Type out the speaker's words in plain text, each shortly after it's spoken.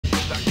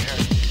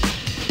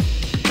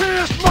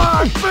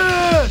my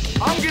fist!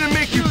 I'm gonna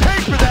make you pay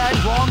for that!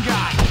 Wrong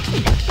guy.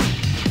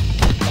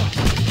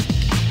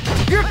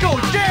 You're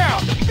going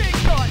down!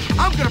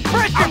 I'm gonna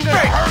break your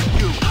face! Hurt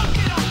you.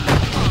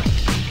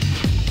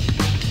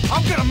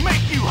 I'm gonna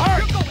make you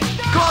hurt!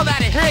 Call that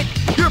a hit.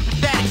 You're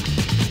pathetic.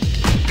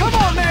 Come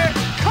on, man!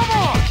 Come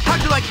on!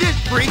 How'd you like this,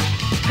 freak?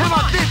 How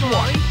about this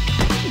one?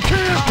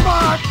 Kiss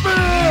my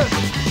fist!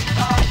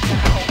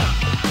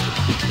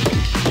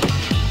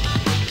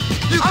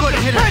 You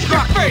couldn't hit a break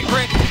your truck, face. you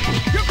prick.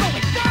 You're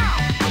going down!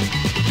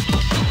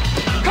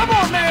 Come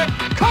on, man!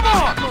 Come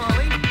on!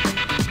 Curly.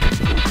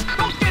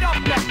 Don't get up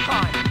next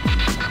time.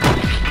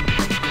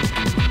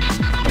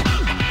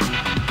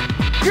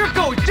 You're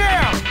going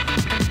down!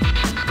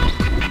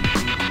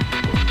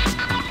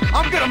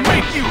 I'm gonna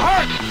make you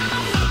hurt!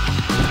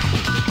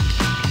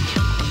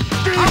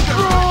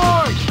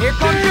 Destroy! Here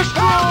comes your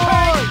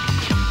Destroy!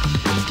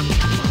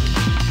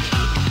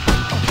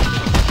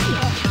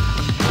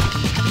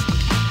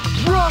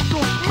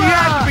 Russell smash! He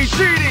had to be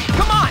cheating!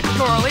 Come on,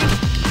 Curly.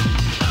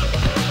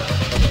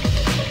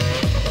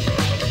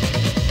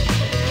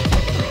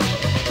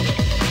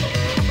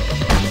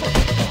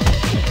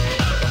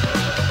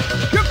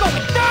 You're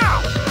going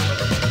down!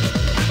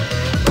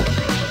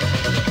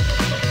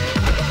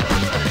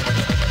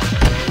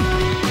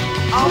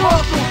 I'm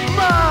Russell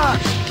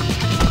smash!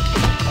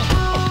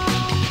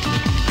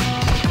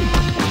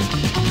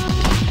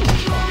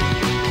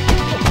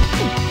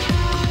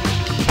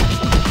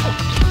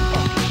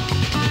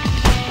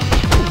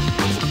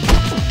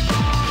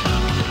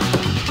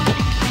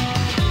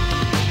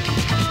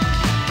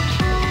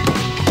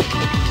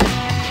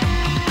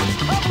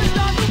 Help is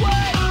on the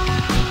way.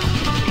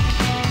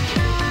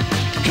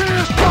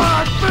 Kiss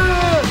my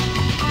fist!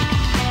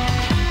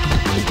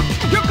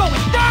 You're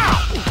going down.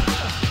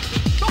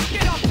 Don't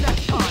get up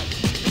next time.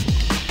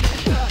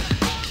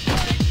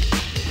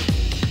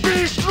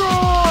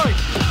 Destroy!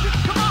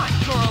 Come on,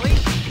 Curly.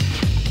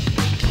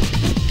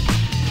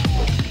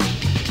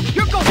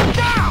 You're going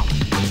down.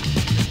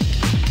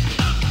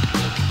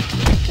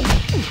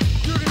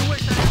 You're gonna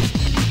wish I hadn't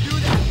seen you do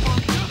that,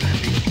 punk. You're gonna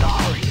be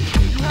sorry.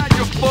 You had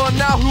your fun,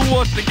 now who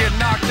wants to get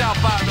knocked out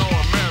by no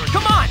American?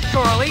 Come on,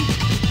 Curly.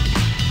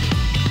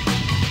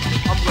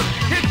 I'm gonna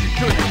hit you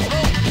to the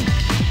throat!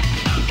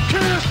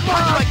 Kiss my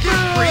How'd you like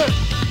this, freak? fist!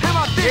 How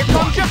about this Here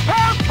one? comes your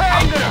pound cake!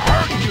 I'm gonna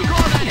hurt you!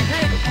 Call that a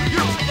hit.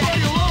 You're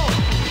pathetic.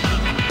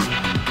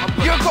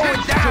 You're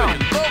going down!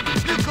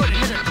 You couldn't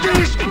hit a truck.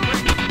 Destroy!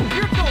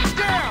 You're going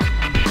down!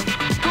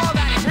 Call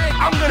that a hit.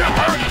 I'm gonna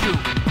hurt you!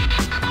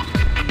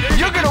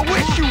 You're gonna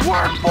wish you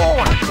weren't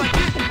born! Like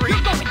this, freak.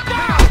 You're going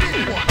down!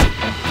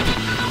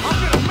 I'm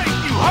gonna make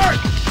you hurt!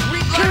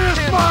 Kiss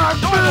my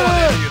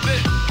fist!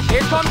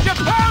 Here comes your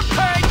pound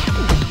cake.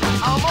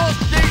 I'm all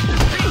state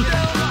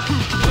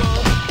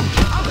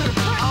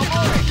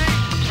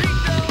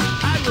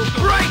I will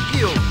break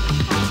you.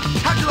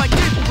 How'd you like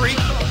this, freak?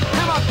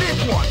 How about this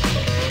one?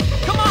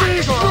 Come on, Curly.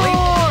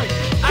 Destroy!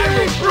 I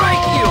will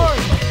break you.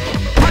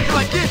 How'd you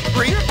like this,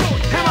 freak?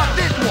 How about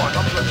this one?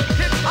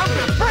 I'm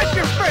gonna break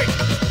your face!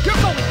 You're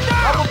going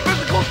down. I'm a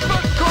physical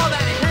specimen! Call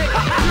that a hit.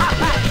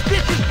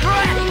 This is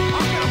great. I'm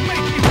gonna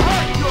make you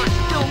hurt! You're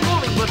still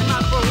moving, but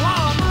not for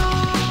long.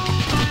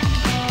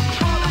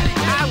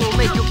 I will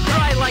make you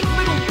cry like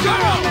little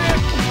Come on, girls. man!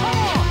 Come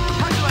on!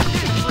 How'd you like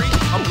this, freak?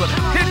 I'm gonna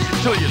hit you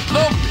till you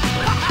love me!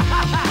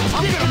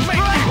 I'm gonna make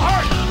you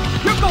hurt!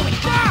 You're going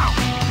down.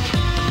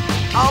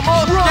 I'm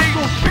all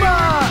Russell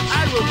smash!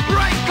 I will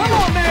break you. Come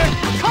on, man!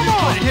 Come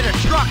on! Hit a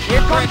truck.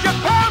 Here comes your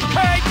pound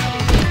cake.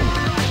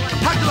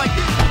 How'd you like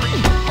this,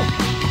 freak?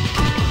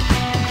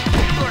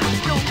 You're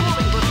still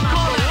moving, but not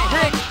for long.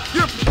 Hey,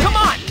 come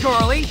on,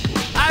 Curly.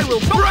 I will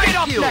break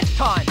up you. next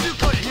time.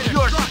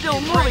 You're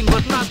still moving,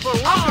 but not for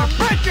I'm long. gonna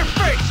break your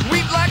face!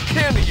 Sweet like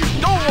candy, you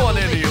don't want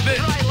any of this!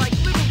 Cry like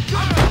little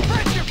I'm girls. gonna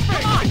break your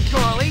face! Come on,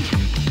 Curly.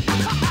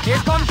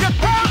 Here comes your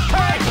pound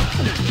cake.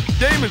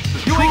 Damon's the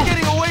You ain't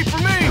getting away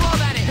from me! Call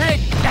that a hit.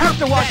 I have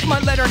to wash my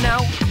letter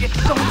now. It's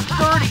so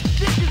dirty.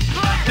 This is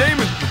great.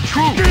 Damon's the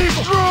truth!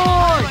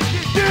 Destroy!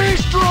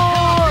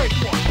 Destroy!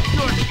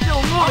 You're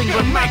still I'm moving,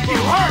 but gonna not make for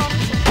you long. hurt!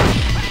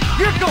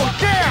 You're going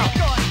down!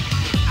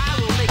 I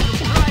will make you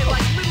cry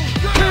like little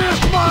girls. Kiss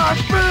my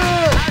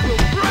fist! I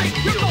will break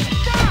you. You're going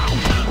down.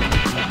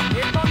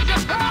 Here comes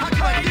your pound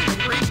cake.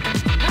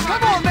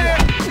 Come on, man!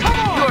 Come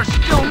on! You're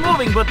still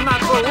moving, but not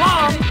for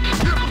long.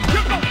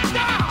 You're going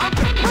down! I'm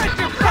gonna break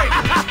your face!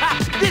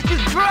 This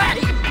is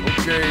great.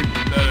 Okay,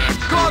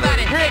 Call that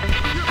a hit.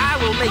 I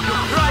will make you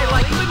cry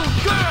like little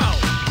girls.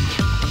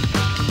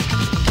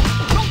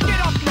 Don't get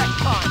up next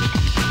time.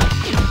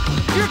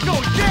 You're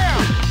going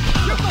down!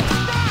 You're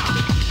going down.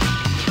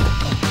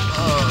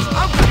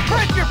 I'm gonna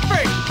break your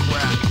face!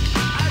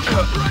 I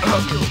will break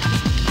you.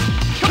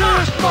 Come on,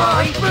 Kiss my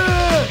Curly.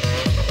 fist!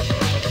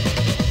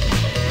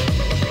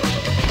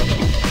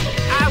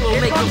 I will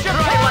make you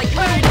cry like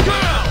little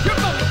girls. You're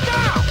going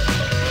down!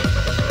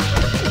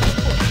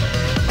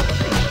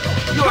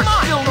 You're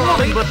still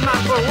moving, but not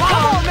for Come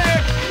long. on,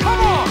 man! Come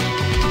on!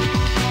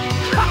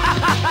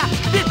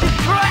 This is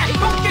great.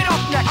 Don't get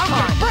up next I'm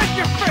time. gonna break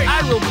your face!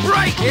 I will break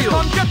you! Here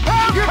comes your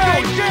pound You're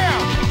cake. going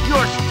down!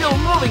 You're still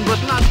moving, but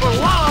not for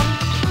long!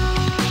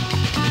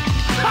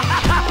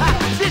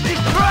 This is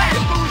great!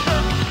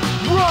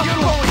 You're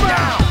going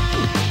down.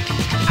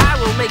 I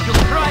will make you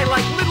cry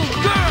like little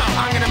girl!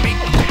 I'm gonna make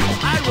you.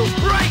 I will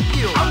break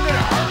you! I'm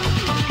gonna hurt.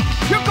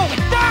 You're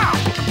going down.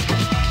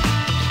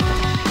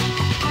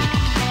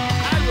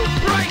 I will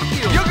break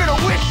you! You're gonna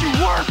wish you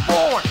weren't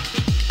born.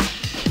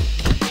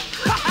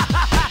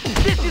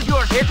 This is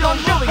your still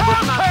moving,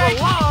 but not for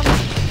long!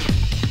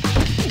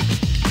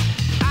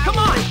 Come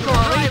on,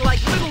 cry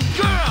like little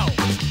girl!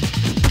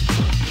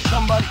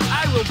 Somebody.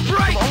 I will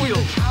break you!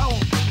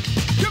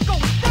 You're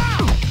going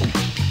down.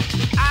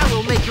 I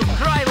will make you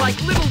cry like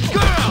little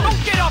girl!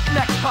 Don't get up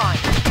next time.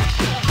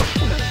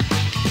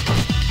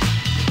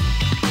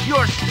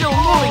 You're still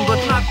moving,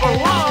 but not for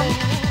long!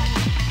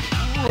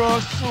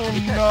 Russell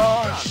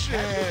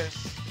Nashes.